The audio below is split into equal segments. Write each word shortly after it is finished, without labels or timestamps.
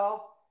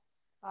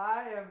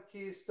I am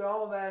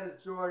Keystone. That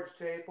is George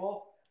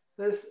Chapel.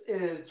 This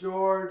is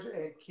George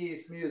and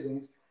Keith's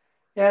Musings.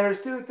 And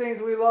there's two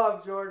things we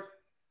love, George.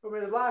 I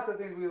mean, there's lots of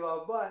things we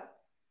love, but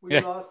we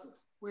Yeah, love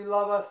we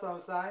love us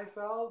some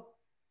Seinfeld,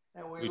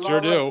 and we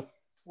sure do.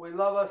 we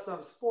love us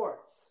some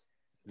sports.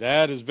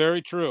 That is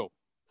very true.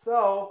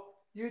 So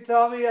you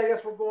tell me. I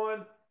guess we're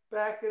going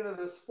back into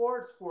the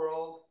sports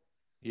world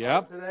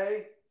Yep.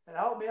 today, and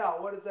help me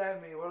out. What does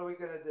that mean? What are we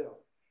going to do?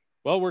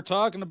 Well, we're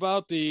talking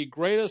about the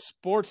greatest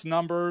sports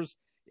numbers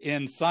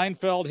in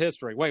Seinfeld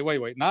history.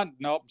 Wait.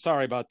 No,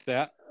 sorry about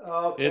that.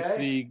 It's Okay.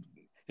 the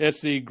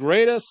it's the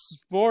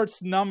greatest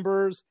sports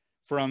numbers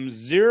from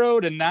 0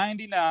 to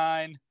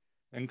 99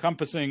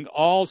 encompassing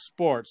all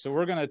sports. So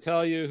we're going to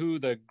tell you who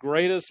the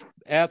greatest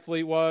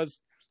athlete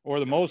was or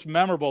the most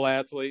memorable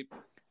athlete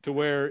to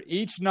where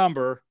each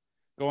number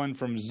going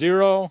from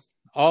 0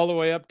 all the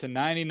way up to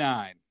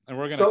 99. And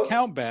we're going to So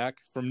count back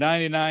from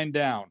 99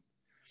 down.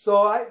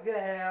 So I can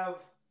have,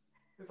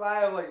 if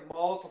I have like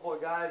multiple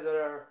guys that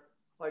are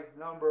like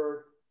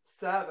number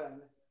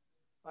seven,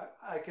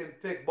 I can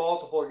pick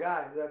multiple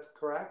guys. That's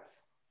correct.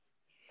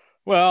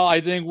 Well,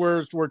 I think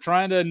we're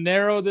trying to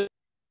narrow the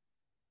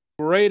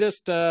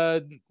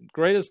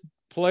greatest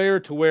player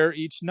to wear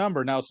each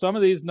number. Now, some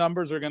of these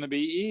numbers are going to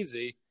be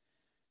easy.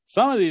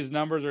 Some of these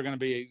numbers are going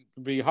to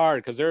be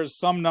hard because there's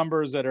some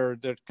numbers they're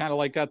kind of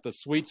like got the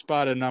sweet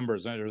spot of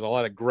numbers. And there's a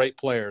lot of great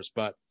players,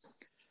 but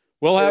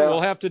we'll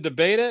Yeah. have to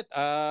debate it.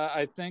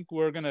 I think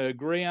we're going to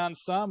agree on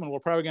some, and we're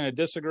probably going to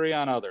disagree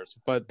on others.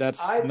 But that's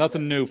I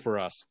nothing new for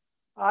us.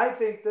 I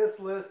think this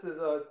list is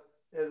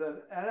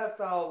an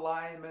NFL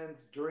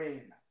lineman's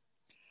dream.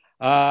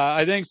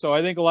 I think so.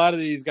 I think a lot of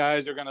these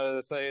guys are going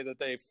to say that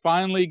they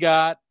finally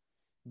got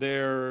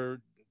their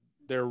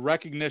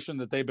recognition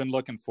that they've been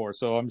looking for.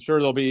 So I'm sure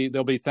they'll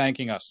be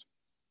thanking us.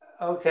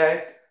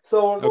 Okay.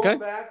 So we're going Okay.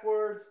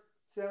 backwards.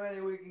 See how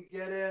many we can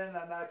get in.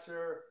 I'm not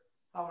sure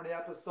how many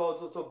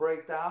episodes this will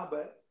break down,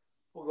 but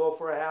we'll go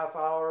for a half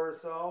hour or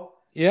so.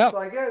 So Yep.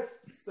 I guess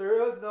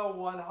there is no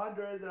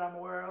 100 that I'm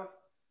aware of.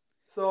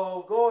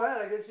 So go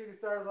ahead. I guess you can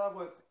start us off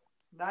with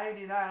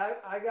 99.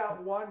 I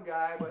got one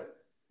guy, but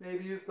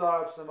maybe you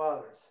thought of some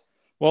others.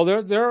 Well,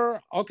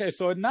 there. Okay,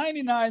 so at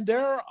 99,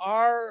 there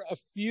are a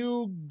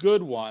few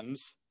good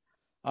ones.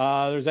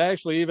 There's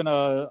actually even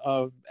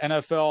a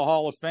NFL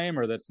Hall of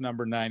Famer that's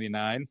number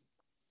 99.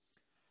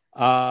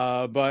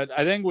 But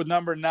I think with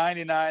number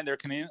 99, there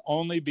can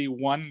only be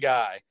one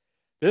guy.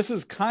 This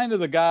is kind of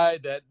the guy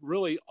that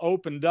really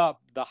opened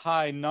up the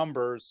high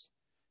numbers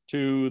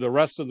to the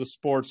rest of the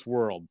sports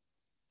world.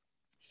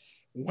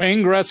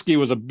 Wayne Gretzky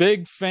was a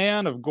big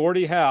fan of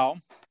Gordie Howe,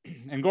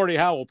 and Gordie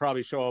Howe will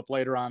probably show up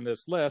later on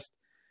this list.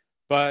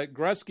 But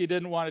Gretzky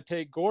didn't want to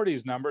take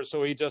Gordie's numbers,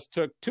 so he just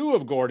took two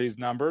of Gordie's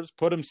numbers,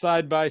 put them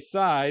side by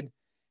side,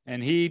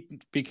 and he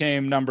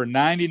became number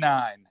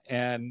 99.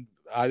 And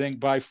I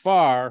think by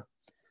far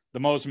the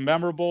most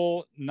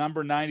memorable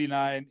number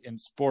 99 in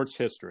sports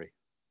history.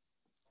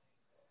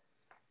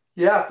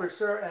 Yeah, for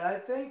sure. And I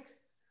think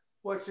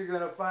what you're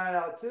going to find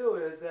out too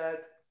is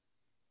that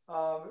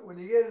when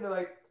you get into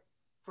like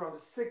from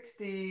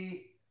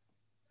 60,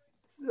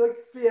 like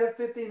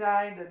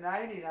 59 to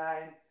 99,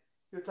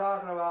 you're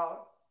talking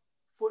about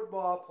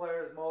football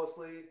players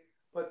mostly,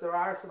 but there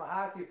are some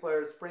hockey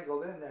players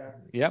sprinkled in there.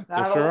 Yep, there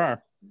Not sure a,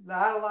 are.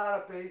 not a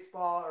lot of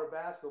baseball or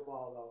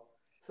basketball though.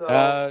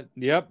 So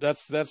Yep,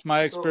 that's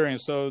my so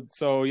experience.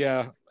 So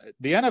yeah,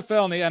 the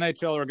NFL and the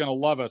NHL are going to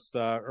love us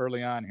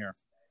early on here.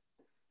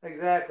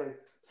 exactly.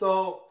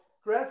 So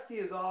Gretzky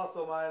is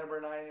also my number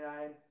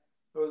 99.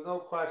 There was no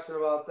question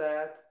about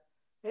that.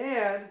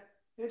 And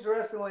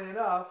interestingly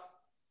enough,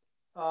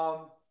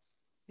 um,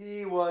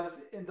 he was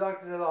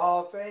inducted into the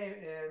Hall of Fame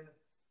in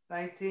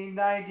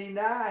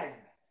 1999.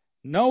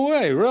 No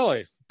way,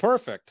 really.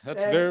 Perfect.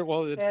 That's And very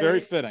well. It's and very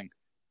he fitting.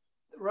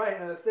 right,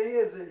 and the thing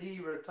is that he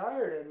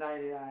retired in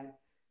 '99.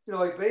 You know,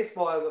 like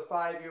baseball has a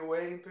 5 year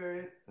waiting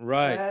period, and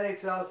Right.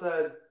 NHL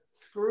said,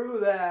 "Screw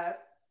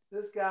that!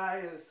 This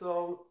guy is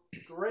so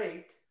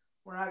great.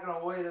 We're not going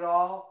to wait at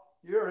all.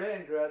 You're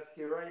in,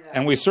 Gretzky, right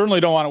And now." we certainly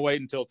don't want to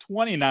wait until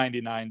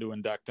 2099 to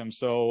induct him.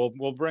 So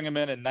we'll bring him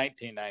in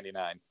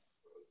 1999.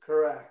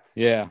 Correct.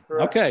 Yeah.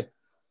 Correct. Okay.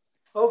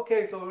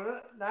 Okay,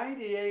 so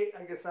 '98.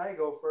 I guess I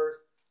go first.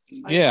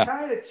 I Yeah.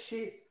 kind of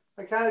cheat.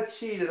 I kind of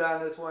cheated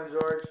on this one,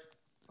 George.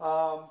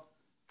 Um,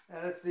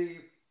 and it's the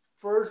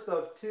first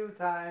of two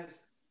times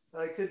that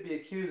I could be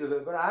accused of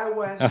it. But I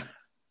went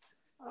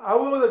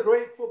with a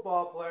great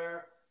football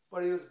player,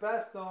 but he was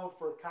best known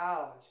for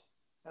college,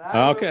 and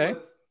I went Okay.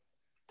 with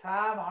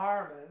Tom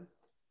Harmon,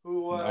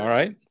 who All was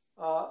right.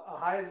 a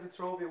Heisman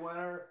Trophy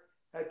winner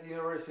at the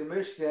University of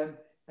Michigan,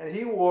 and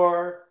he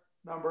wore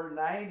number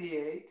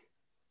 98.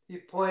 He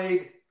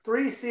played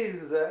 3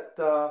 seasons at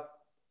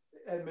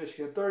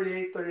Michigan,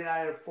 38,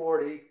 39, and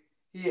 40.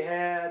 He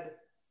had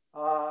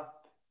uh,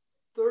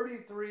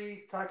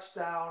 33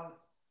 touchdown,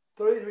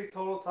 33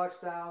 total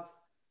touchdowns,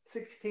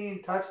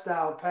 16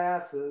 touchdown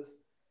passes,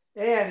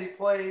 and he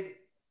played.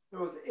 There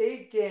was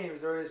 8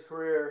 games during his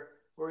career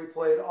where he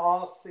played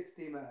all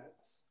 60 minutes.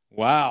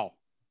 Wow.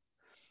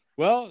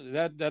 Well,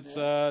 that's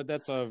uh,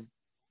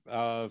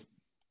 a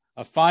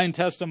fine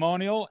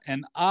testimonial,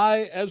 and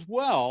I as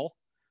well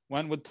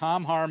went with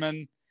Tom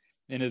Harmon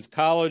in his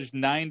college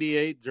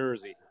 '98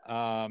 jersey.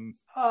 Oh,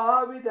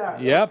 I'll be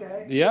darned. Yep,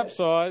 Okay, yep. good.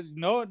 So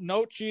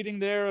no cheating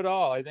there at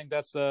all. I think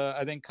that's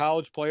I think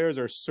college players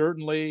are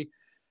certainly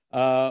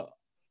uh,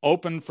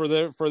 open for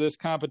this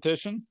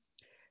competition.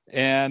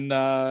 And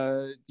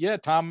yeah,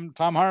 Tom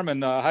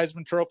Harmon,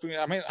 Heisman Trophy.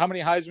 I mean, how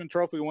many Heisman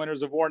Trophy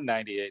winners have worn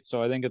 '98?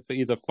 So I think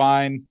he's a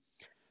fine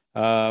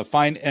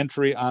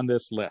entry on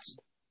this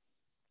list.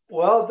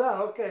 Well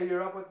done. Okay,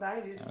 you're up with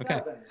Okay.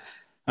 97.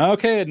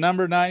 Okay, at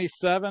number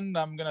 97,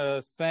 I'm going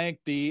to thank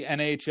the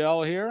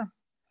NHL here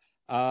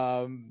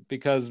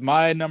because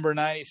my number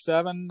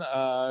 97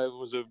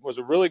 was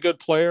a really good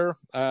player.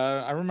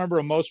 I remember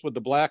him most with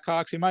the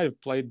Blackhawks. He might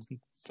have played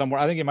somewhere.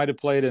 I think he might have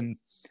played in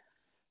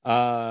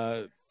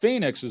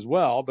Phoenix as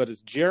well. But it's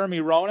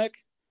Jeremy Roenick.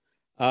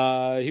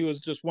 He was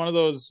just one of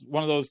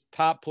those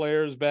top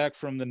players back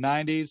from the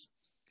 90s.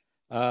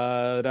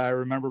 That I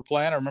remember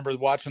playing. I remember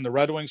watching the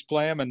Red Wings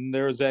play him, and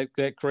there was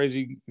that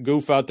crazy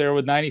goof out there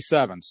with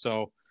 97.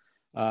 So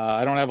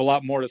I don't have a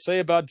lot more to say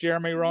about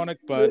Jeremy Roenick,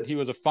 but he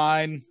was a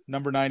fine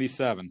number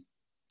 97.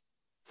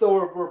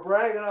 So we're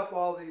bragging up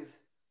all these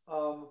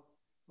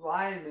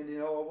linemen. You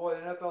know, boy,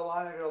 the NFL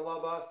linemen are gonna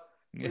love us.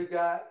 We've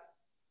got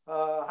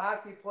a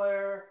hockey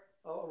player,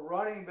 a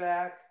running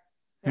back,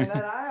 and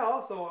then I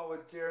also went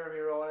with Jeremy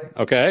Roenick.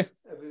 Okay.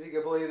 If you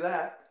can believe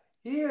that.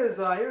 He is.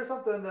 Here's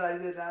something that I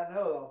did not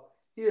know though.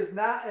 He is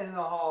not in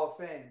the Hall of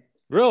Fame.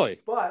 Really?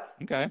 But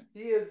okay.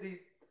 He is the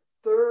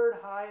third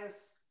highest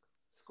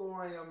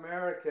scoring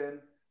American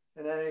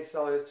in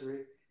NHL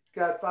history. He's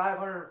got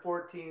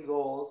 514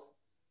 goals.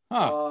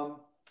 Huh.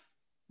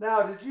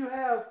 Now, did you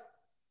have?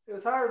 It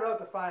was hard enough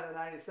to find a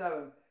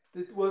 97.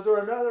 Was there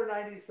another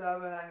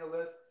 97 on your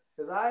list?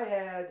 Because I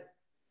had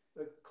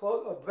a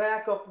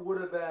backup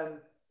would have been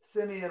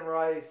Simeon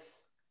Rice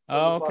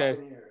from the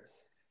Buccaneers.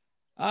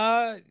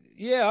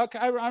 Yeah, okay.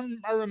 I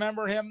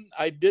remember him.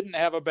 I didn't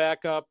have a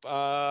backup.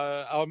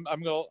 I'm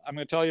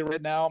gonna tell you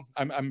right now.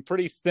 I'm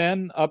pretty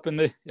thin up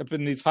in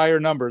these higher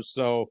numbers,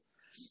 so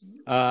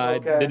I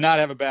did not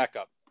have a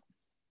backup.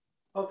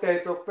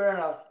 Okay, so fair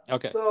enough.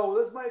 Okay. So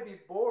this might be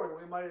boring.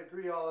 We might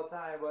agree all the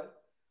time, but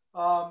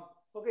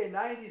okay,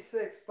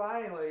 96.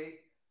 Finally,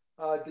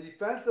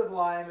 defensive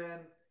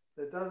lineman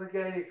that doesn't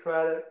get any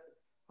credit.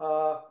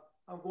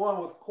 I'm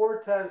going with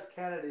Cortez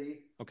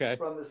Kennedy. Okay.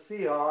 From the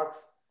Seahawks.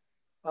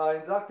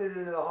 Inducted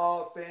into the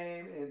Hall of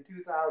Fame in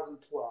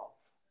 2012.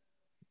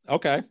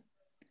 Okay.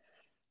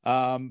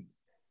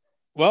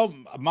 Well,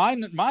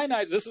 mine.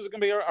 This is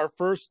going to be our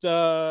first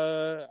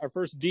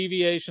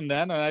deviation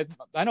then, and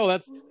I know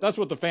that's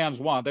what the fans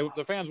want.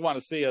 The fans want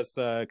to see us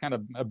kind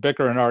of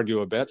bicker and argue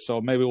a bit. So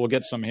maybe we'll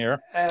get some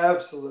here.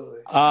 Absolutely.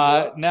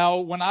 Now,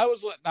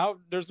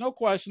 there's no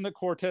question that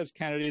Cortez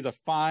Kennedy is a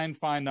fine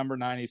number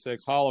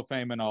 96 Hall of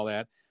Fame and all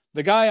that.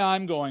 The guy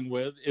I'm going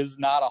with is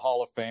not a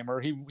Hall of Famer.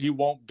 He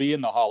won't be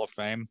in the Hall of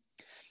Fame,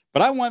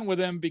 but I went with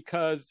him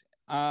because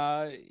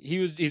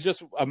he's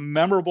just a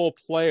memorable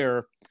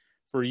player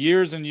for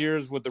years and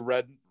years with the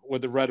Red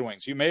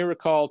Wings. You may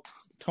recall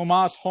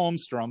Tomas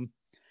Holmstrom,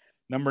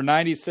 number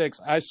 96.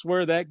 I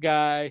swear that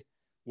guy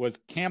was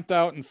camped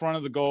out in front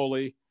of the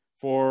goalie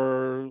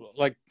for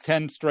like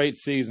 10 straight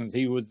seasons.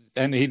 He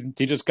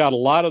just got a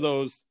lot of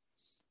those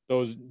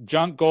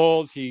junk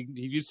goals. He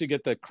used to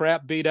get the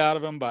crap beat out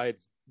of him by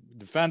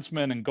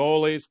defensemen and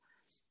goalies,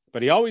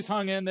 but he always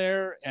hung in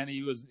there, and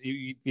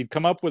he'd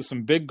come up with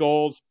some big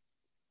goals.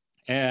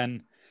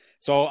 And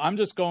so I'm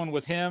just going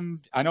with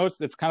him. I know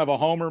it's kind of a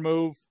homer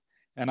move,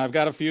 and I've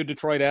got a few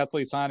Detroit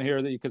athletes on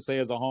here that you could say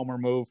is a homer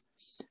move.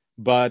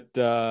 But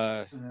speaking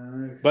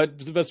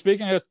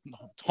of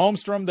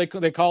Holmstrom,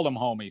 they called him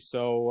homie.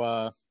 So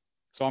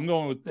I'm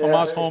going with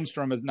Tomas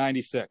Holmstrom as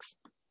 96.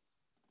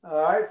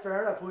 All right,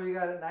 fair enough. Who you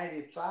got at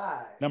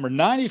 95? Number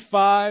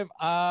 95,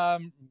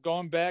 I'm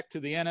going back to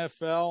the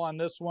NFL on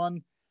this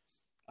one.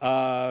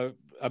 A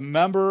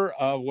member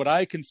of what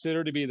I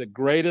consider to be the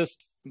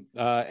greatest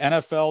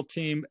NFL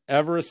team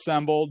ever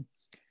assembled,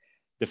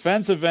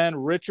 defensive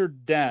end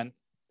Richard Dent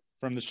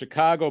from the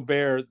Chicago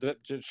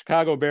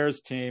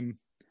Bears team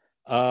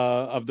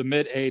of the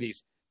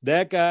mid-'80s.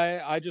 That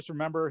guy, I just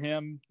remember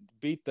him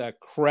beat the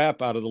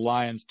crap out of the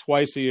Lions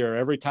twice a year.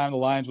 Every time the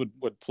Lions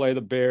would play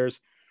the Bears,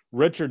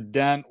 Richard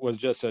Dent was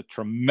just a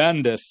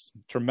tremendous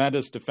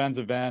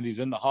defensive end. He's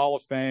in the Hall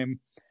of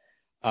Fame,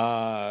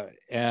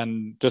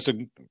 and just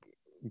a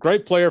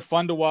great player,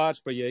 fun to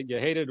watch, but you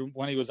hated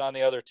when he was on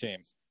the other team.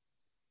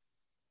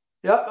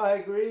 Yep, I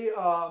agree.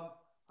 I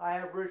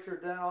have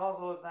Richard Dent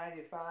also at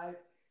 95.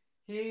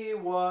 He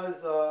was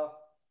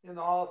in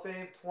the Hall of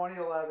Fame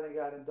 2011. He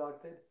got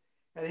inducted,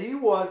 and he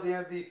was the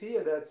MVP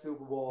of that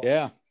Super Bowl.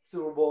 Yeah,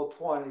 Super Bowl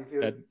 20.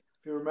 If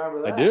you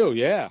remember that, I do.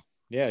 Yeah.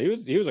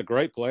 He was a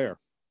great player.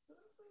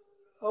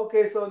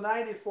 Okay, so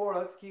 94,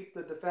 let's keep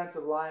the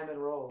defensive lineman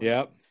rolling.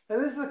 Yep.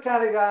 And this is the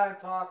kind of guy I'm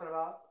talking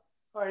about.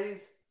 All right,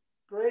 he's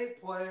a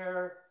great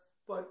player,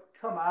 but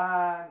come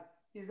on.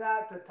 he's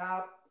not the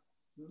top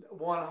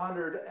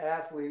 100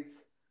 athletes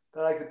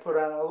that I could put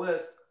on a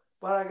list,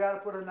 but I got to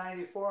put a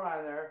 94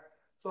 on there.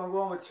 So I'm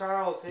going with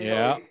Charles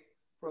Yeah. Haley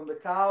from the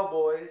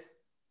Cowboys,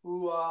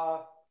 who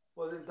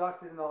was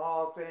inducted in the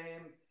Hall of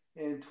Fame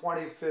in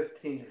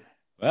 2015.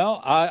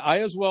 Well, I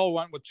as well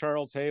went with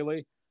Charles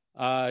Haley.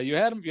 You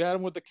had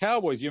him with the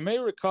Cowboys. You may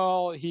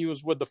recall he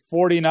was with the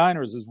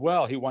 49ers as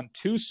well. He won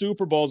 2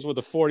 Super Bowls with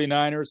the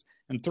 49ers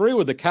and 3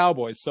 with the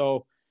Cowboys.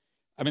 So,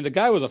 I mean, the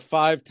guy was a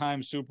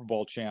 5-time Super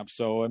Bowl champ.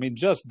 So, I mean,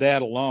 just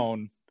that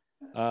alone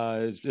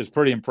is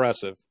pretty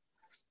impressive.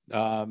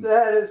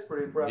 That is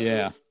pretty impressive.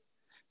 Yeah.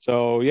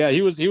 So, yeah,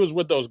 he was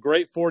with those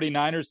great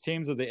 49ers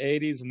teams of the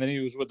 80s, and then he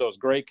was with those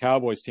great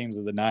Cowboys teams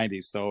of the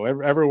 90s. So,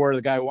 everywhere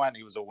the guy went,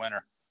 he was a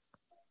winner.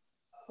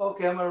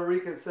 Okay, I'm going to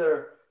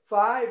reconsider.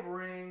 5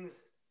 rings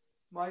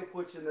might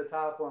put you in the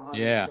top 100.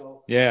 Yeah,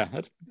 so. yeah.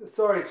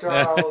 Sorry,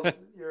 Charles,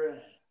 you're in.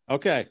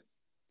 Okay.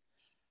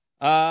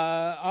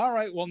 All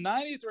right. Well,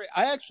 93.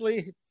 I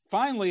actually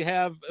finally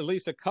have at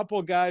least a couple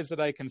of guys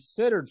that I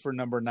considered for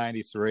number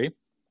 93.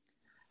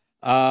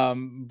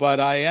 But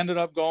I ended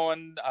up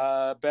going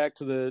back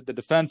to the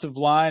defensive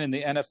line in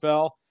the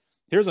NFL.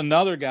 Here's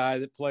another guy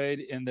that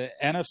played in the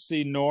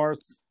NFC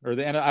North, or I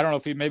don't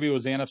know if maybe it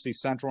was the NFC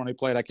Central when he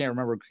played. I can't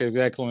remember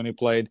exactly when he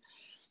played.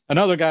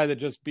 Another guy that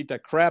just beat the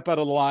crap out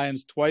of the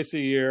Lions twice a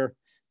year,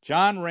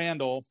 John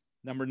Randall,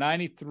 number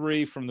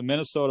 93 from the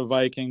Minnesota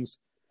Vikings,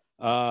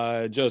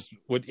 just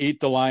would eat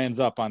the Lions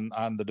up on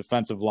the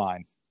defensive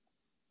line.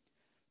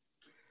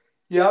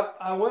 Yep,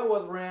 I went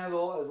with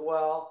Randall as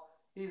well.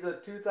 He's a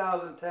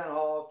 2010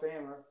 Hall of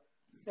Famer.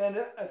 And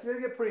it's going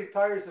to get pretty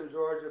tiresome,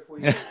 George, if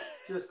we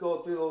just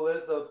go through the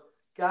list of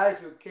guys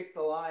who kicked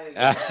the Lions.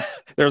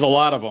 There's a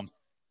lot of them.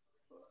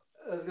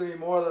 There's going to be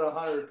more than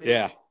 100 people.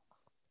 Yeah.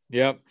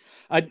 Yep.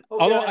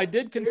 Although I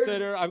did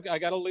consider, I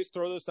got to at least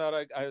throw this out.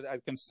 I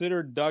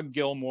considered Doug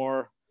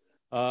Gilmour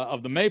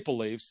of the Maple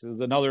Leafs is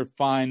another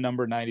fine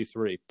number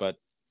 93, but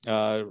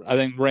I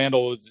think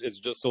Randall is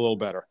just a little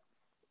better.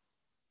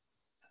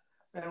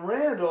 And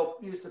Randall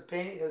used to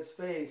paint his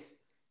face.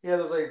 He had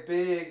those like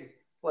big,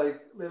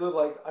 like they look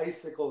like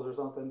icicles or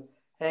something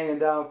hanging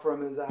down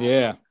from his eyes.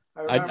 Yeah,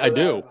 I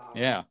do.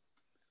 Yeah.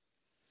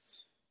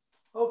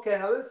 Okay,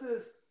 now this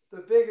is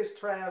the biggest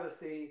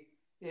travesty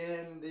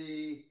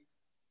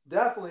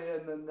definitely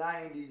in the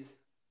 90s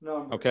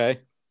number. Okay.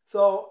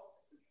 So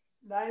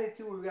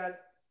 92, we've got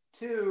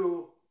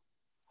 2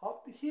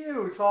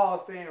 huge Hall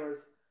of Famers,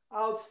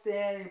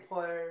 outstanding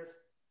players,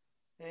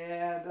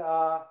 and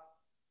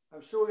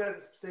I'm sure we got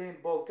the same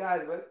both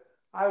guys, but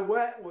I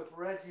went with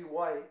Reggie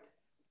White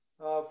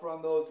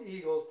from those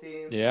Eagles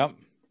teams. Yep.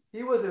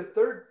 He was in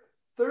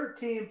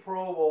 13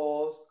 Pro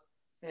Bowls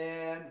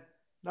and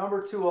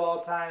number 2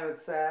 all time in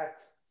sacks,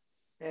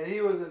 and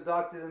he was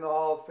inducted in the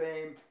Hall of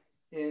Fame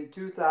in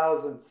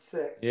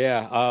 2006.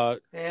 Yeah.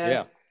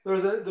 And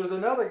there's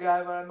another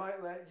guy, but I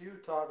might let you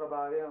talk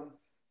about him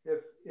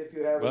if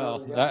you have.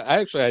 Well,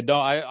 I don't.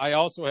 I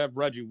also have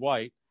Reggie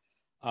White.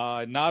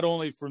 Not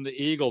only from the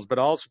Eagles, but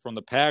also from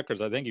the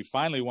Packers. I think he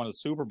finally won a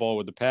Super Bowl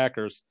with the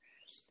Packers.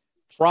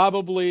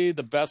 Probably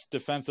the best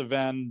defensive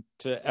end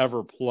to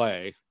ever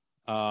play.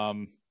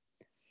 And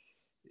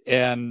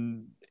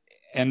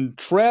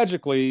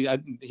tragically,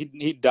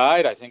 he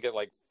died, I think, at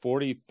like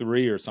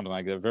 43 or something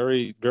like that.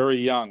 Very, very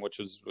young, which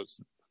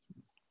was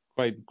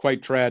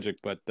quite tragic.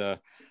 But the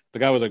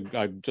guy was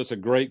just a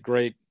great,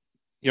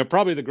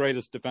 probably the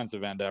greatest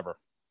defensive end ever.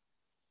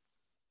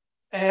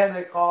 And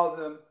they called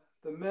him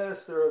the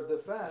Minister of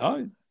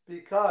Defense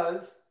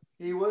because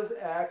he was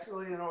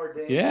actually an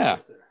ordained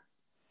minister.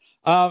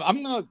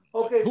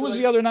 Who was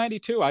the other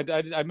 92?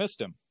 I missed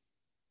him.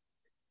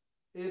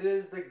 It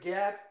is the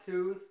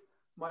gap-toothed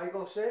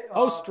Michael Shea.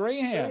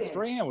 Strahan.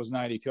 Strahan was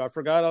 92. I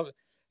forgot.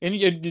 And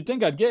you'd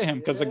think I'd get him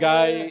because the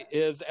guy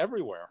is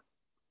everywhere.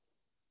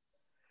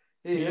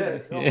 He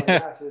is. Oh, my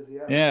gosh, is he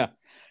ever. Yeah.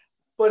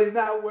 But he's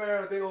not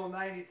wearing a big old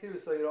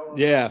 92, so you don't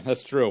remember. Yeah,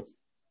 that's true.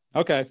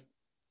 Okay.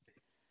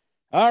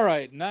 All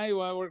right.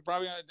 Now we're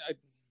probably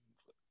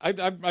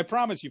I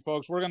promise you,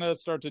 folks, we're going to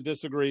start to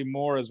disagree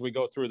more as we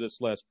go through this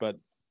list. But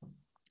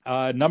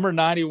number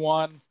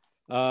 91,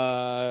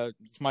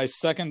 it's my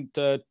second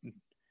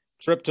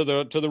trip to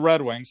the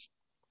Red Wings.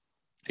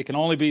 It can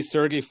only be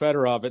Sergei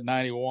Fedorov at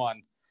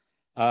 91.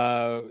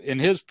 In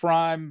his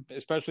prime,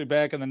 especially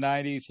back in the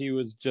 90s, he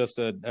was just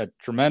a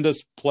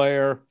tremendous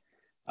player.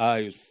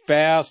 He was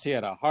fast. He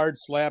had a hard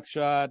slap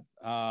shot.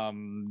 I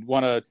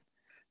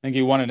think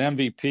he won an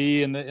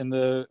MVP in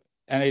the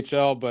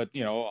NHL, but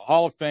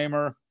Hall of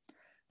Famer.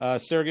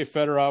 Sergei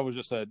Fedorov was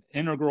just an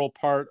integral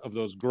part of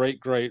those great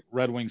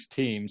Red Wings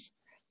teams.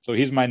 So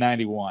he's my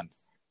 91.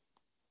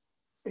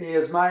 He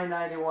is my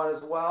 91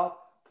 as well.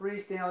 3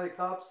 Stanley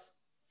Cups,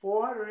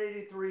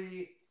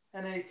 483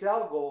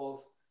 NHL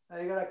goals. Now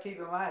you got to keep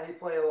in mind he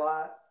played a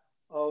lot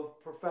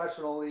of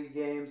professional league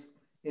games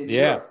in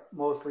Europe,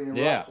 mostly in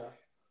Russia.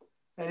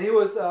 And he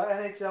was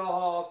NHL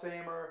Hall of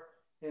Famer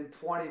in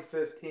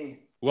 2015.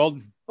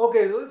 Well,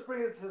 okay, let's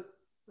bring it to.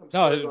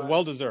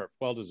 Well deserved.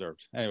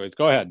 Anyways,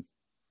 go ahead.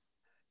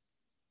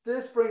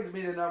 this brings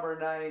me to number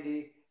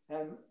 90,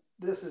 and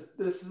this is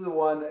the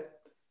one that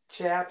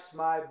chaps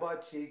my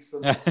butt cheeks the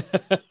most.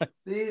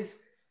 These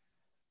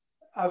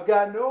I've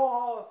got no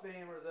Hall of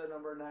Famers at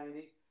number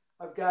 90.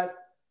 I've got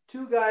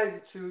two guys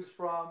to choose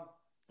from,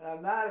 and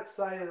I'm not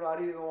excited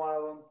about either one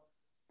of them.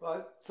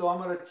 But so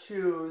I'm going to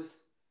choose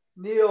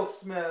Neil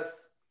Smith,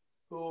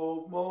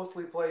 who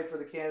mostly played for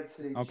the Kansas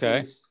City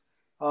Okay. Chiefs.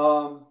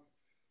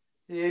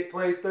 He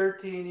played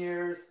 13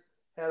 years,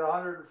 had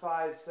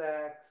 105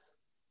 sacks.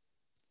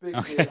 Big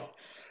Okay. deal.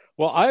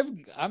 Well,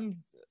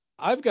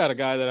 I've got a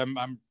guy that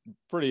I'm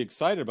pretty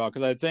excited about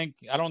because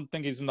I don't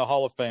think he's in the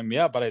Hall of Fame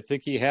yet, but I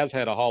think he has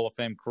had a Hall of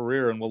Fame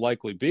career and will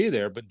likely be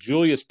there. But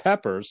Julius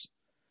Peppers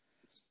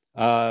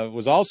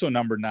was also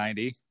number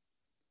 90.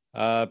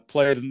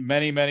 Played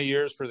many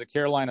years for the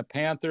Carolina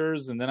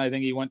Panthers, and then I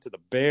think he went to the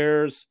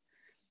Bears.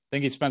 I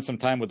think he spent some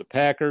time with the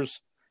Packers.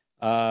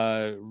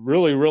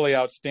 Really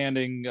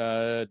outstanding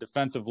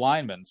defensive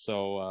lineman.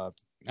 So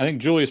I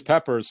think Julius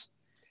Peppers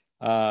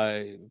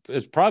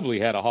has probably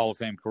had a Hall of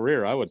Fame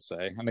career, I would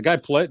say. And the guy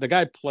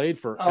played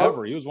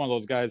forever. He was one of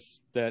those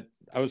guys that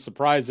I was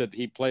surprised that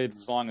he played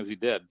as long as he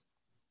did.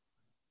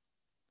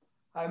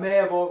 I may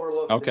have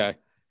overlooked it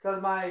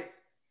because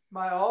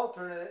my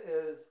alternate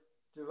is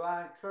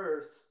Javon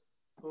Curse,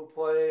 who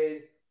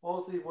played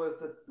mostly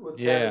with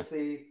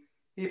Tennessee.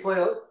 He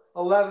played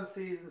 11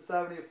 seasons,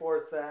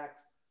 74 sacks.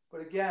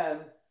 But again,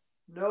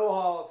 no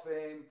Hall of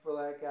Fame for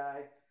that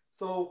guy.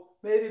 So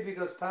maybe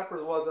because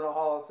Peppers wasn't a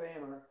Hall of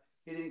Famer,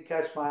 he didn't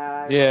catch my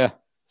eye. Yeah.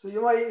 So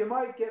you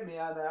might get me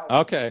on that one.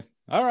 Okay.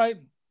 All right.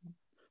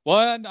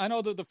 Well, I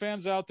know that the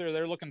fans out there,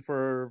 they're looking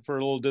for a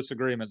little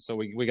disagreement, so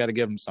we got to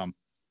give them some.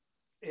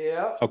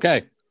 Yeah.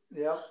 Okay.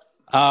 Yep.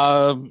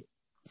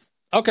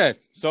 Okay.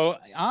 So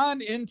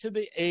on into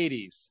the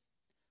 80s.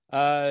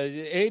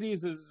 The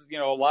 80s is,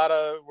 a lot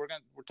of we're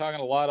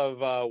talking a lot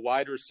of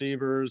wide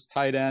receivers,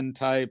 tight end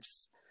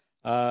types.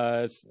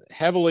 It's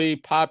heavily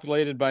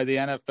populated by the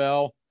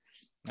NFL.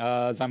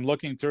 As I'm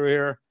looking through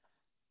here,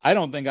 I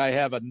don't think I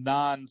have a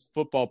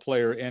non-football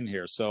player in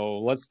here. So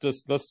let's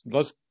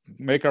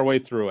make our way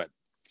through it.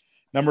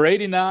 Number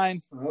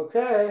 89.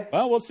 Okay.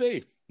 Well, we'll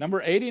see.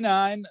 Number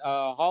 89,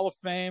 Hall of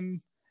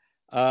Fame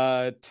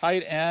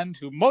tight end,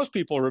 who most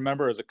people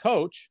remember as a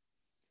coach.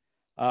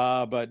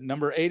 But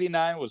number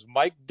 89 was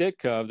Mike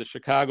Ditka of the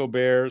Chicago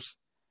Bears.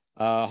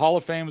 Hall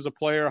of Fame as a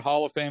player,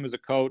 Hall of Fame as a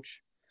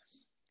coach.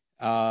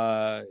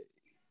 And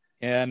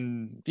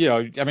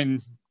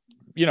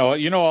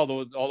all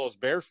those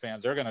Bears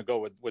fans, they're going to go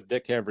with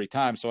Ditka every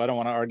time. So I don't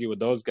want to argue with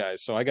those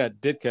guys. So I got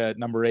Ditka at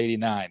number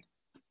 89.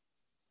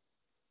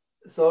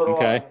 So do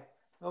I.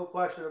 No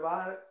question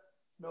about it.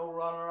 No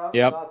runner-up,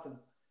 nothing.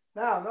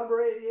 Now,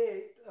 number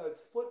 88, it's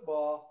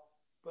football.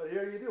 But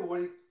here you do.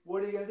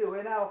 What are you going to do?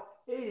 And now,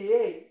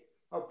 88,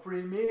 a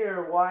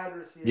premier wide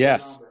receiver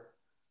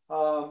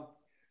number.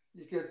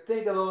 You can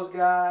think of those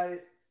guys.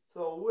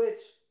 So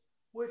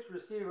which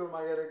receiver am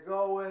I going to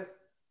go with?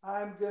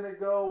 I'm going to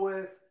go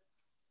with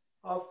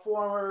a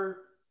former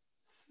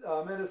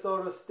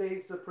Minnesota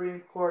State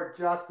Supreme Court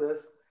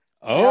Justice.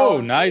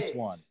 Oh, nice Gage,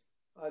 one.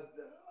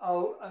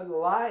 A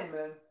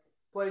lineman,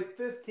 played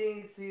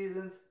 15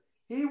 seasons.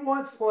 He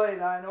once played,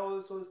 I know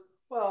this was,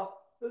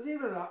 it was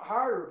even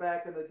harder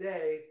back in the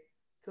day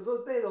because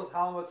those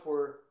helmets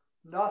were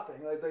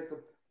nothing, like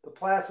the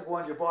plastic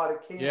ones you bought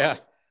at Kmart. Yeah.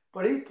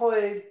 But he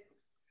played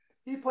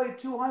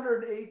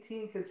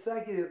 218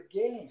 consecutive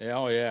games.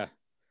 Oh yeah.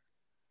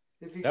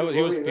 He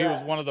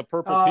was one of the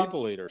Purple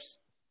People Eaters.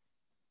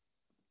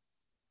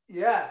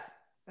 Yes,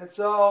 and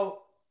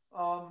so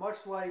much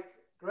like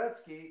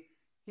Gretzky,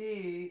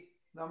 he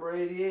number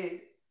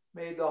 88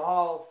 made the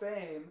Hall of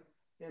Fame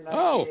in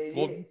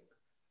 1988.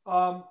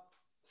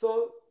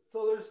 So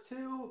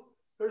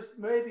there's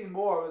maybe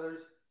more, but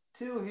there's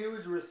two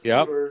huge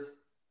receivers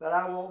that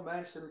I won't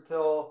mention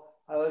until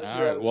I let you.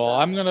 All right. Well,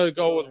 I'm going to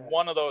go with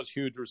one of those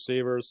huge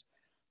receivers.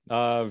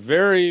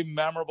 Very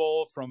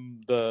memorable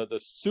from the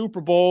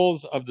Super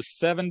Bowls of the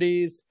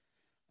 70s.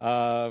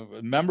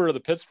 Member of the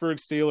Pittsburgh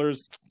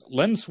Steelers,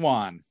 Lynn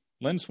Swann.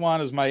 Lynn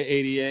Swann is my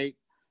 88.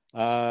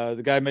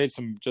 The guy made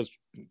some just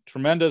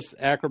tremendous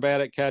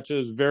acrobatic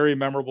catches. Very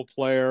memorable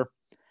player.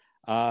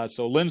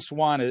 So Lynn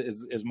Swann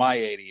is my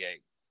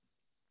 88.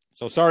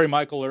 So sorry,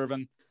 Michael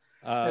Irvin.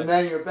 And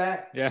then you're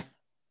back. Yeah.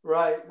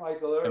 Right,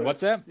 Michael Irvin. And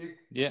what's that? You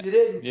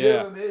didn't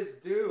give him his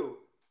due.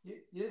 You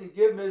didn't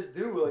give him his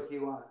due like he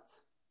wants.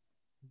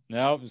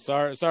 No,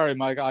 sorry,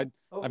 Mike. I'm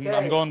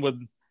going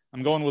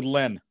with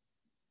Lynn.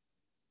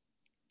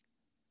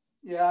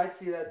 Yeah, I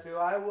see that too.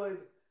 I would.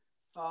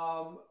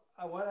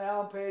 I went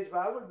Alan Page, but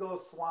I would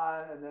go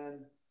Swann and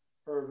then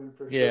Irvin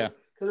for sure. Yeah.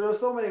 Because there were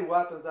so many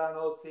weapons on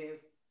those teams,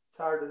 it's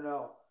hard to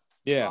know.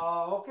 Yeah.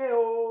 Okay.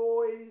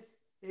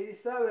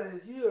 87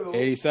 is you.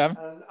 87.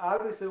 And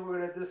obviously, we're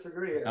going to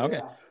disagree here. Okay.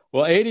 Yeah.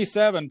 Well,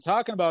 87.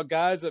 Talking about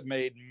guys that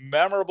made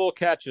memorable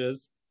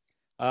catches.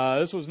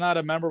 This was not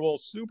a memorable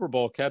Super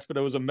Bowl catch, but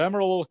it was a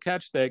memorable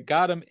catch that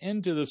got him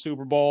into the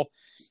Super Bowl.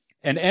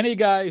 And any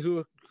guy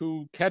who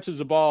catches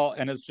the ball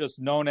and is just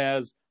known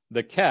as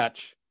the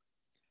catch,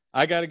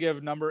 I got to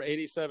give number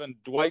 87,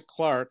 Dwight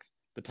Clark,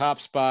 the top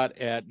spot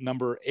at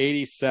number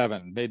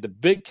 87. Made the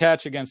big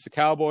catch against the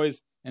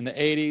Cowboys in the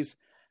 80s,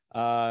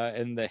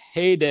 in the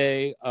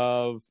heyday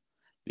of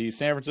the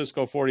San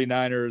Francisco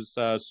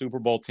 49ers Super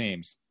Bowl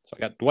teams. So I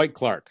got Dwight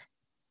Clark.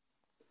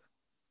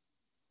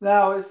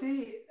 Now, is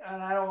he,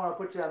 and I don't want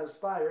to put you on the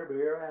spot here, but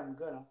here I am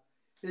gonna.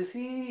 Is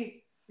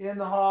he in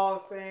the Hall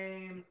of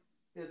Fame?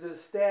 Is his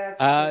stats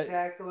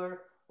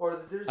spectacular? Or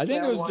is it just I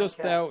think that it was one just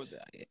catch?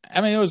 that.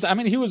 I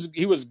mean, he was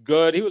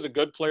good. He was a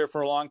good player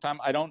for a long time.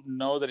 I don't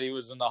know that he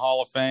was in the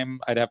Hall of Fame.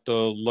 I'd have to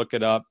look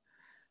it up.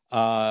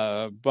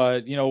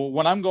 But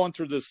when I'm going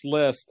through this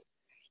list,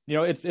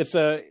 it's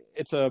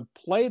a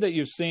play that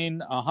you've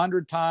seen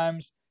 100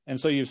 times, and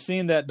so you've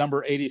seen that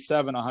number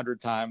 87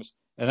 100 times,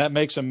 and that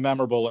makes him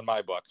memorable in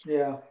my book.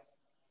 Yeah.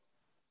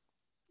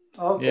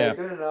 Okay, Yeah.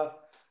 good enough.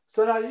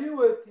 So now you,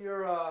 with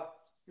your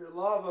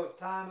love of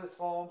Thomas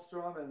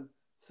Holmstrom and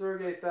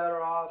Sergei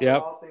Fedorov and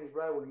Yep. all things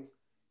Red Wings,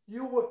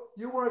 you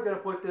weren't going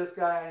to put this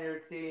guy on your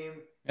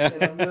team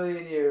in a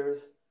million years.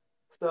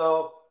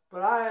 So,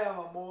 but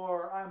I'm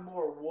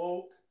more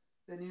woke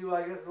than you,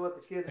 I guess is what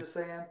the kids are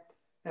saying.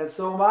 And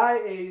so my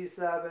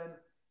 87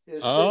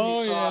 is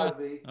Sidney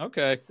Crosby. Yeah.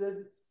 Okay.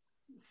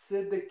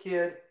 Sid the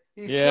Kid.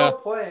 He's Yeah. still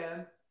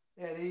playing,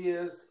 and he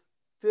is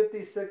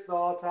 56th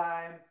all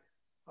time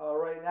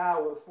right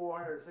now with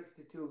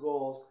 462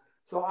 goals.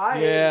 So I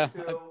hate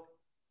him too,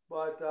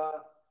 but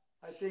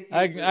I think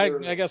I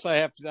guess I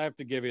have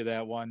to give you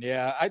that one.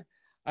 Yeah,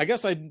 I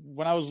guess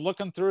when I was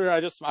looking through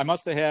it, I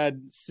must have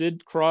had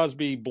Sid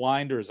Crosby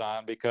blinders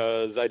on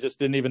because I just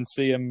didn't even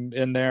see him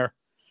in there.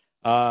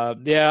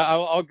 Yeah,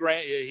 I'll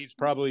grant you he's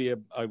probably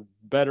a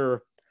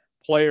better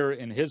player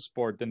in his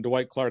sport than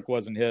Dwight Clark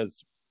was in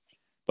his.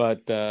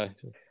 But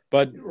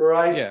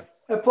right. Yeah.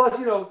 And plus,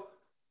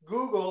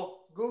 Google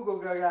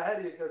got ahead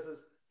of you because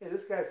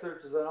this guy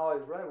searches on all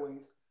these Red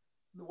Wings.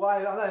 Why?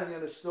 I'm not even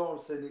going to show him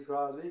Sidney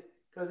Crosby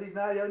because he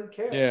doesn't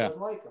care. Yeah. He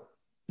doesn't like him.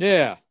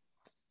 Yeah.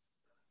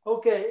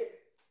 Okay,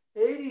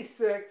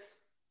 86.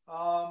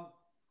 Not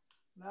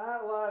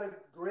a lot of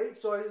great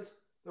choices.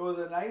 There was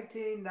a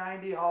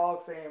 1990 Hall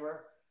of Famer,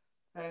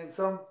 and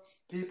some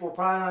people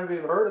probably not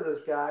even heard of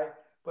this guy,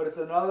 but it's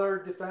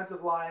another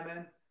defensive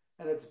lineman,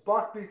 and it's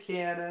Buck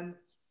Buchanan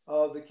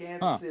of the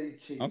Kansas City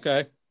Chiefs.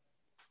 Okay.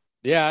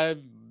 Yeah,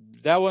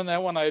 that one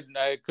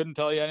I couldn't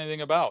tell you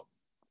anything about.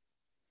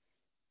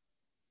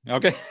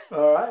 Okay.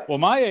 All right. Well,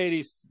 my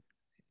 80s.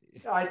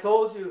 I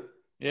told you.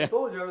 Yeah. I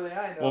told you everything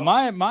I know.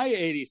 Well, my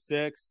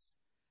 86.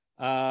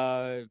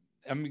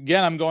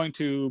 Again, I'm going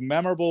to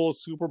memorable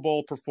Super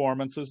Bowl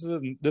performances.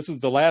 This is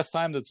the last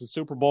time that the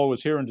Super Bowl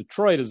was here in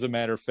Detroit, as a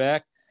matter of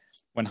fact,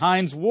 when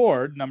Hines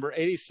Ward, number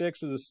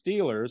 86 of the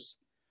Steelers,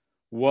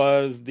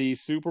 was the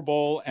Super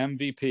Bowl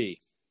MVP.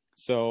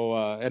 So,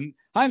 and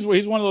Hines,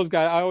 he's one of those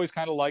guys. I always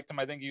kind of liked him.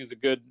 I think he was a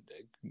good,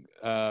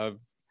 one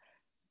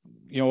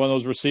of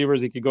those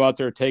receivers. He could go out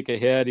there and take a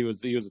hit. He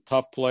was a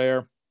tough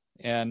player,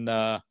 and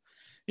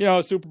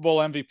Super Bowl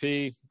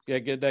MVP.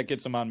 That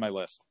gets him on my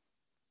list.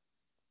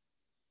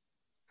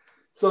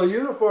 So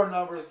uniform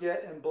numbers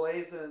get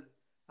emblazoned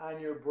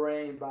on your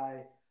brain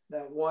by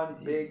that one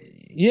big.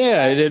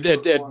 Yeah,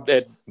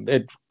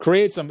 it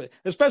creates some,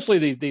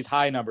 especially these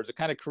high numbers. It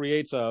kind of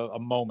creates a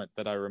moment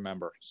that I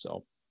remember.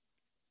 So,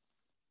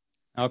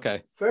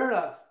 okay. Fair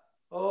enough.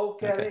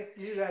 Okay.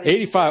 You got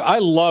 85. I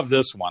love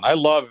this one. I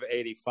love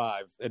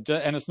 85,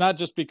 and it's not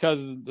just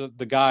because of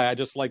the guy. I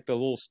just like the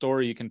little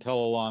story you can tell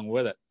along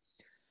with it.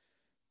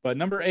 But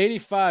number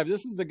 85,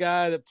 this is the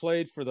guy that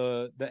played for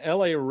the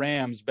LA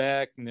Rams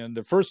back in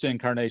the first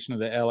incarnation of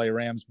the LA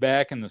Rams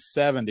back in the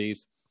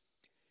 70s.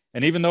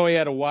 And even though he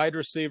had a wide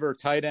receiver,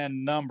 tight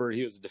end number,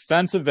 he was a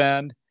defensive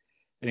end,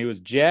 and he was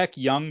Jack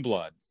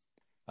Youngblood.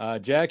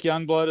 Jack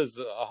Youngblood is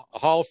a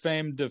Hall of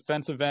Fame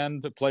defensive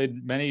end that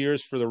played many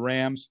years for the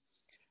Rams.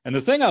 And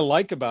the thing I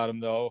like about him,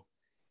 though,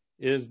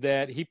 is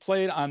that he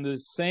played on the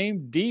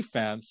same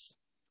defense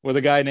with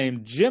a guy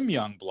named Jim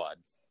Youngblood.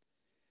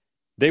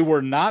 They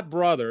were not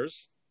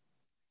brothers,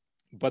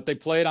 but they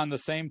played on the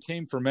same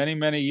team for many,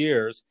 many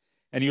years.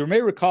 And you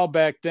may recall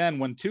back then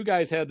when two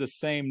guys had the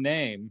same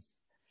name,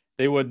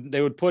 they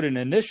would put an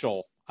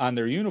initial on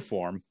their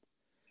uniform.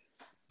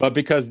 But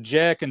because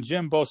Jack and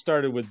Jim both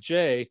started with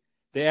J,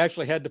 they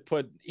actually had to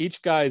put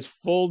each guy's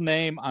full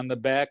name on the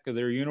back of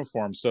their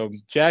uniform. So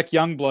Jack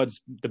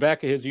Youngblood's, the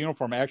back of his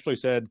uniform actually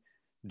said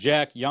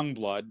Jack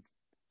Youngblood,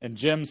 and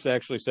Jim's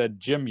actually said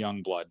Jim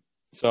Youngblood.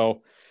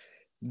 So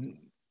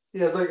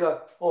yeah, it's like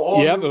a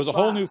whole it new was a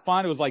font. whole new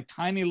font. It was like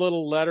tiny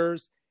little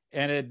letters,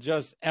 and it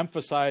just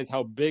emphasized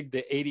how big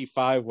the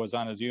 85 was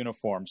on his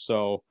uniform.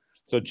 So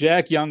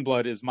Jack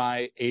Youngblood is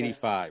my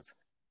 85.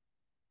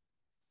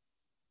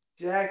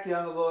 Jack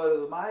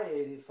Youngblood is my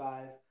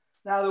 85.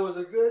 Now, there was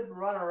a good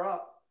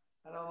runner-up.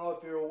 I don't know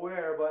if you're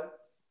aware, but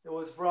it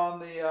was from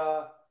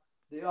the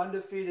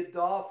undefeated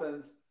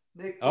Dolphins.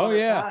 Nick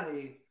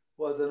Buoniconti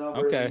was the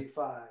number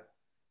 85.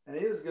 And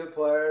he was a good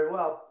player.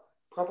 Well,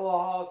 a couple of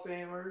Hall of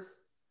Famers.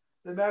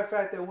 As a matter of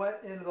fact, they went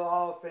into the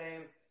Hall of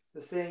Fame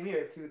the same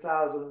year,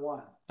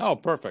 2001. Oh,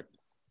 perfect.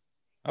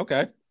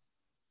 Okay.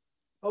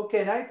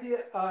 Okay,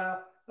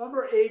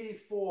 number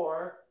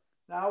 84.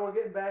 Now we're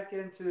getting back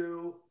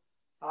into,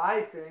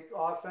 I think,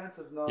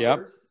 offensive Yep.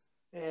 numbers.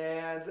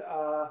 And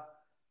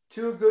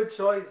two good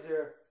choices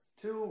here.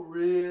 Two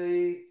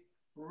really,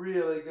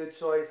 really good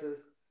choices.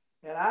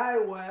 And I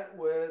went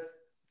with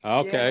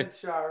Okay. Shannon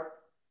Sharp.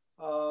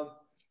 Um,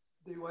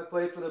 he went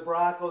played for the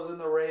Broncos and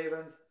the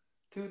Ravens,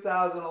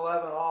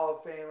 2011 Hall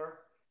of Famer.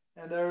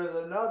 And there is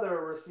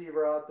another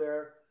receiver out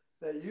there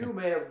that you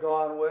may have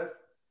gone with,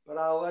 but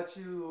I'll let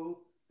you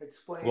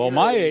explain Well, your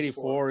my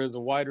 84. 84 is a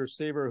wide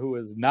receiver who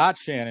is not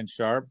Shannon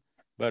Sharp,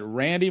 but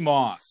Randy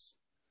Moss.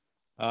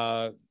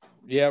 Uh,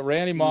 yeah,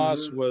 Randy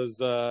Moss Mm-hmm. was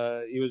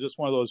he was just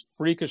one of those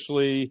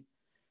freakishly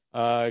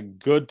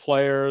good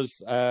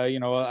players.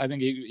 I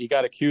think he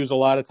got accused a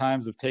lot of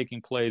times of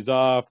taking plays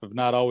off, of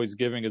not always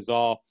giving his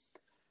all.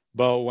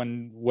 But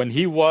when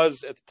he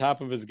was at the top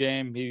of his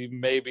game, he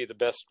may be the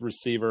best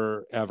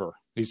receiver ever.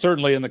 He's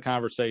certainly in the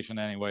conversation,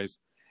 anyways.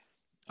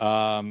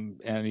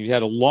 And he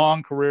had a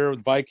long career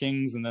with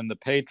Vikings and then the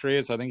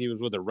Patriots. I think he was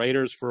with the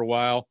Raiders for a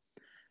while.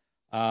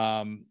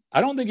 I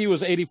don't think he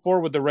was 84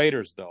 with the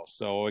Raiders though.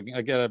 So I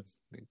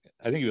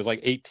think he was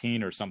like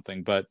 18 or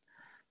something. But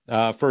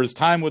for his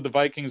time with the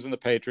Vikings and the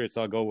Patriots,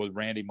 I'll go with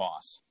Randy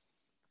Moss.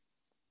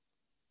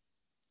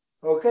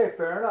 Okay,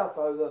 fair enough.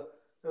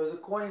 It was a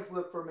coin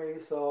flip for me,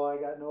 so I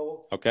got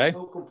Okay.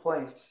 no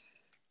complaints.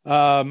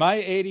 My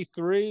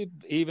 83,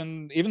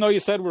 even though you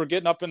said we're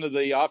getting up into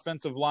the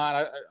offensive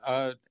line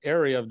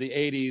area of the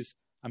 80s,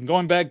 I'm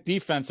going back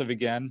defensive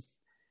again.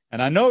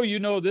 And I know you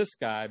know this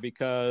guy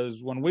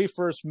because when we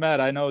first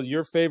met, I know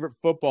your favorite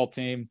football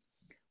team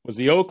was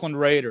the Oakland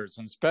Raiders,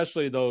 and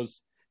especially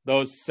those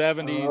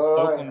 70s Oh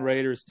Oakland yeah.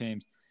 Raiders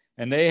teams.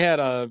 And they had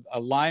a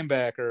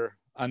linebacker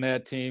on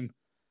that team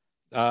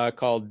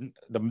called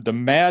the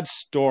Mad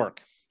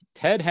Stork,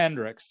 Ted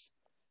Hendricks,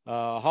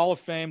 Hall of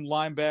Fame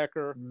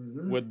linebacker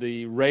Mm-hmm. with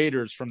the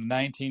Raiders from the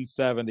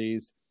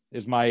 1970s,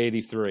 is my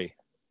 83.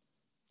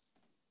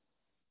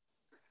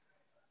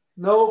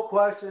 No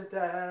question,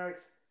 Ted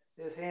Hendricks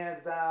is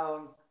hands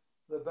down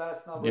the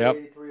best number Yep.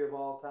 83 of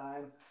all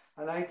time.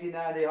 A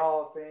 1990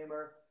 Hall of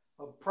Famer,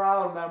 a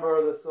proud member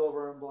of the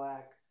Silver and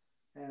Black.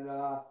 And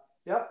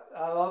yep,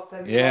 love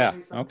Yeah.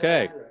 me some Ted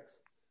Okay. Hendricks.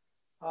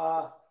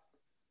 Uh,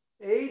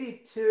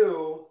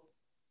 82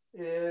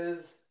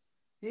 is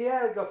he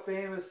had like a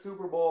famous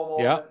Super Bowl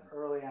Yep. moment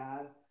early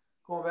on,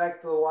 going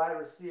back to the wide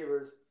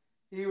receivers.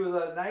 He was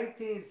a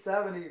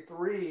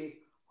 1973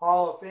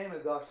 Hall of Fame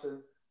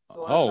induction,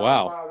 so that's Oh how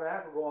wow. far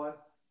back we're going.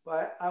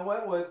 But I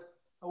went with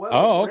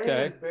Oh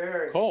okay. Raymond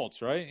Barry,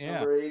 Colts, right? Yeah.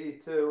 number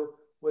 82,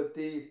 with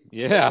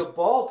Yeah. the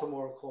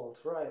Baltimore Colts,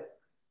 right?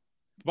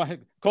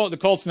 The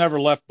Colts never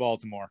left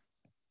Baltimore.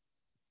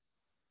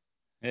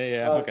 Yeah.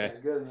 Yeah. Okay.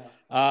 Okay, good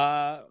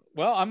enough.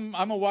 Well,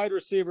 I'm a wide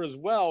receiver as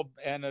well,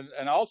 and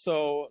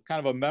also kind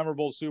of a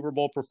memorable Super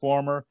Bowl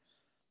performer.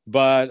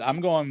 But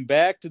I'm going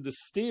back to the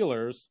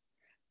Steelers,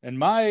 and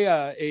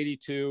my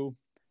 82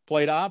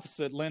 played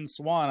opposite Lynn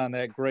Swan on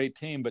that great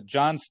team. But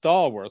John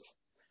Stallworth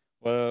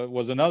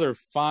was another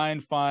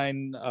fine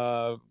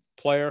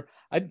player.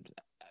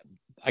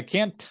 I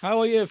can't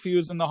tell you if he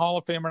was in the Hall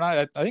of Fame or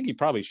not. I think he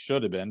probably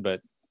should have been,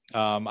 but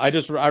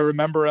I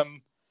remember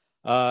him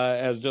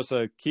as just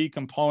a key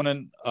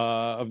component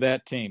of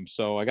that team.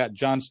 So I got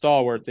John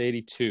Stallworth,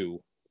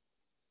 82.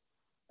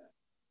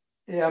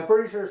 Yeah, I'm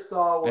pretty sure I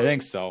Stallworth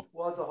think so.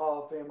 was a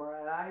Hall of Famer,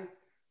 and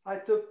I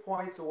took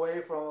points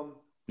away from him for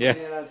Yeah.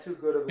 being on too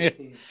good of a Yeah.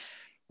 team.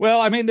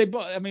 Well, I mean,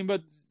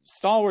 but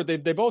Stallworth,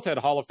 they both had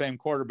Hall of Fame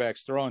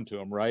quarterbacks thrown to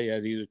them, right?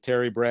 Either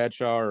Terry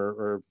Bradshaw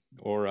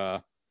or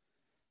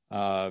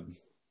uh,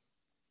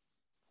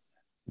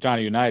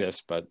 Johnny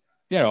Unitas. But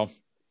you know,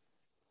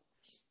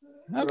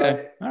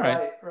 okay, Right, all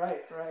right.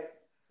 right.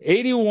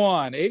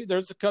 81, 80.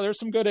 There's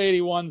some good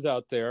 81s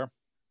out there.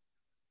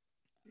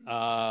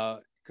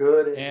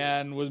 Good 81.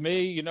 And with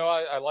me,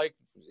 I like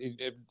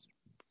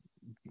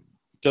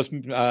just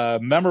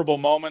memorable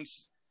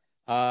moments.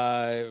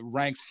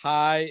 Ranks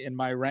high in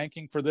my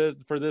ranking for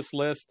this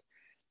list,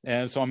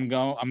 and so I'm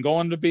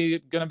going to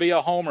be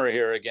a homer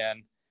here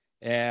again,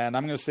 and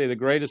I'm going to say the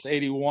greatest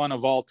 81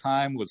 of all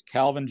time was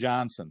Calvin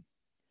Johnson.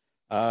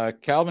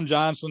 Calvin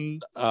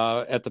Johnson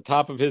at the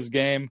top of his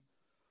game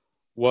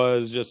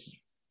was just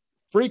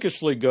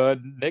freakishly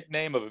good.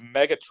 Nickname of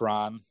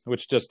Megatron,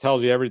 which just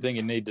tells you everything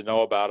you need to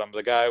know about him.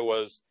 The guy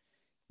was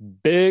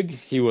big,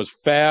 he was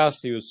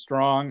fast, he was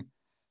strong,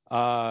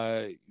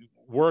 uh,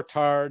 worked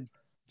hard,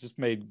 just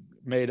he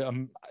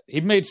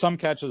made some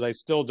catches I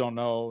still don't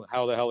know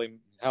how the hell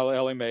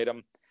he made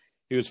them.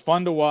 He was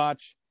fun to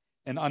watch,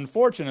 and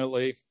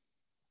unfortunately,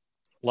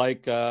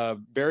 like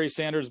Barry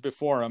Sanders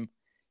before him,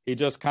 he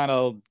just kind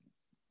of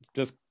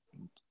just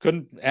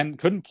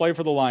couldn't play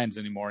for the Lions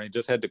anymore. He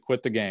just had to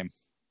quit the game.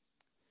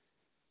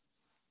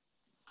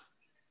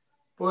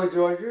 Boy,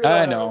 George, you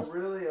I are know.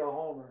 really a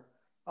homer.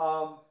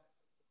 Um,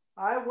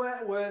 I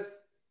went with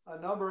a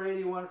number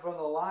 81 from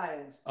the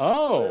Lions, but it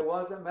Oh,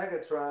 wasn't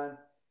Megatron.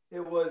 It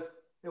was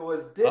it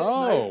was Dick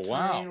oh, Night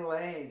wow. Train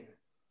Lane,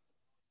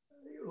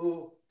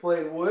 who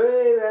played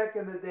way back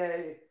in the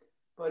day,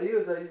 but he's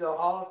a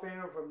Hall of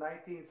Famer from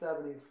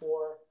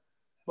 1974.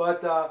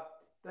 But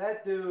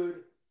that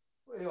dude,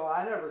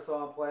 I never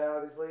saw him play,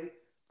 obviously,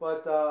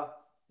 but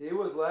he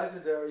was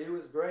legendary. He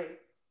was great.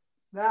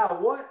 Now,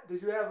 what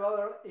did you have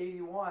other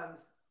 81s,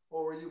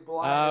 or were you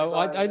blinded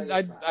by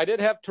Megatron? I did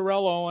have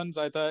Terrell Owens.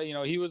 I thought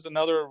he was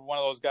another one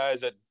of those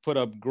guys that put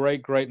up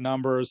great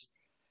numbers.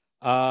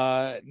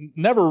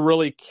 Never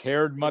really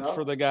cared much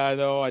for the guy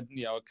though.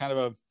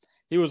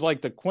 He was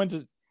like the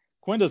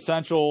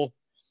quintessential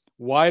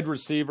wide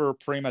receiver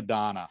prima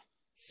donna.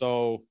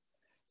 So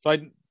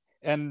I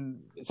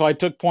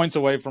took points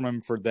away from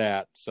him for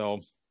that. So,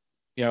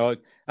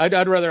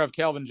 I'd rather have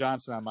Calvin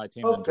Johnson on my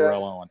team than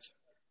Terrell Owens.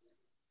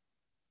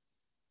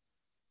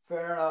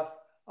 Fair enough.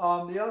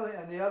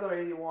 The other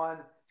 81.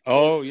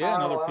 Oh yeah,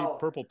 another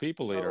purple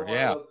people eater.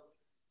 Yeah.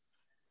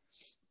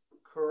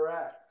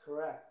 Correct.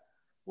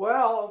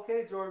 Well,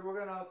 okay, George, we're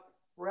gonna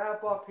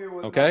wrap up here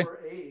with number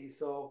 80.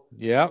 So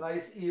yeah,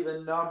 nice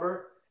even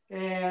number.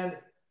 And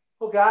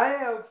I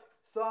have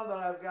some that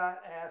I've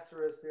got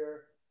asterisk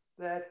here.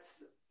 That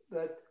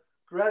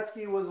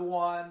Gretzky was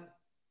one,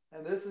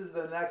 and this is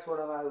the next one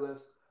on my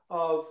list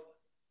of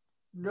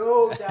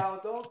no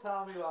doubt. Don't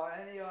tell me about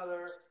any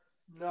other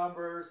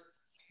numbers.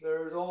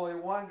 There's only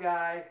one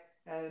guy,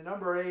 and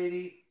number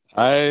 80.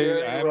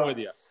 I'm with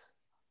you.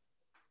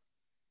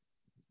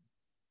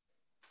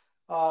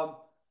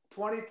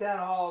 2010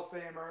 Hall of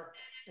Famer,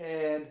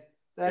 and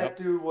that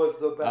dude was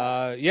the best.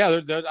 I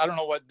don't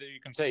know what you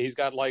can say. He's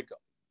got like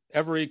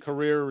every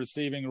career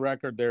receiving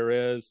record there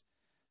is.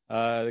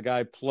 The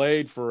guy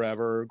played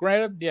forever.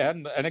 Granted,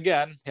 and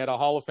again, had a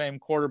Hall of Fame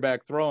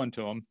quarterback thrown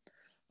to him.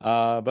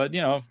 But he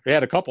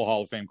had a couple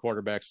Hall of Fame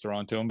quarterbacks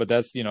thrown to him. But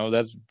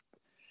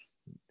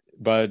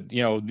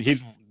he's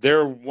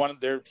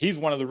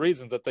one of the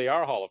reasons that they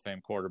are Hall of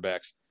Fame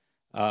quarterbacks.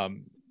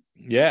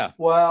 Yeah.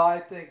 Well, I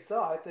think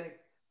so. I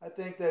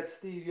think that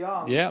Steve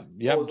Young. Yeah.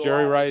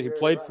 Jerry Rice. He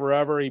played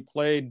forever. He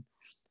played.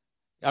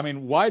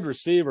 Wide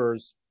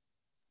receivers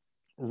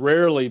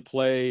rarely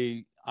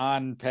play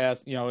on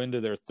past into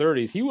their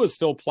 30s. He was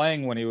still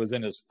playing when he was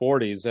in his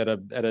 40s at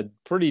a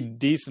pretty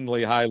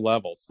decently high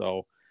level.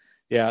 So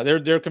yeah,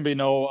 there can be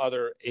no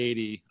other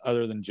 80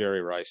 other than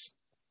Jerry Rice.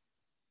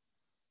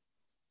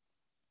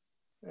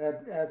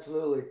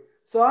 Absolutely.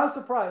 So I was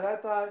surprised. I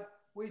thought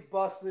we'd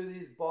bust through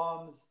these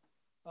bums.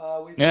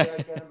 We'd be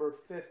at number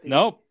 50.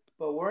 Nope.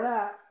 But we're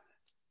not.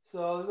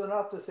 So there's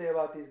enough to say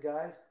about these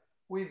guys.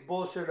 We've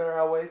bullshitted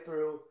our way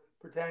through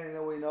pretending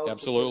that we know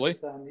absolutely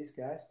on these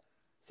guys.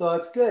 So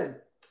it's good.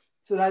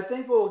 So I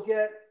think we'll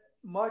get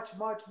much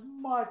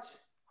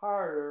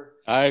harder.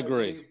 I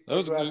agree.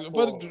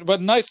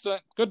 But nice,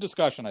 good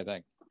discussion, I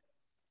think.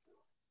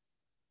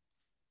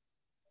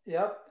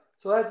 Yep.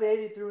 So that's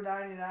 80 through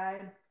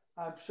 99.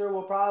 I'm sure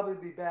we'll probably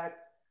be back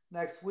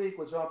next week.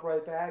 We'll jump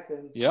right back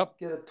and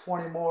get a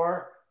 20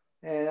 more.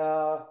 And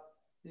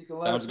you can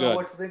let us know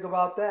what you think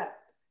about that.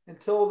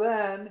 Until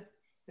then,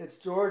 it's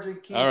George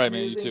and Keith. All right,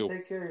 man. You too.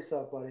 Take care of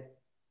yourself, buddy.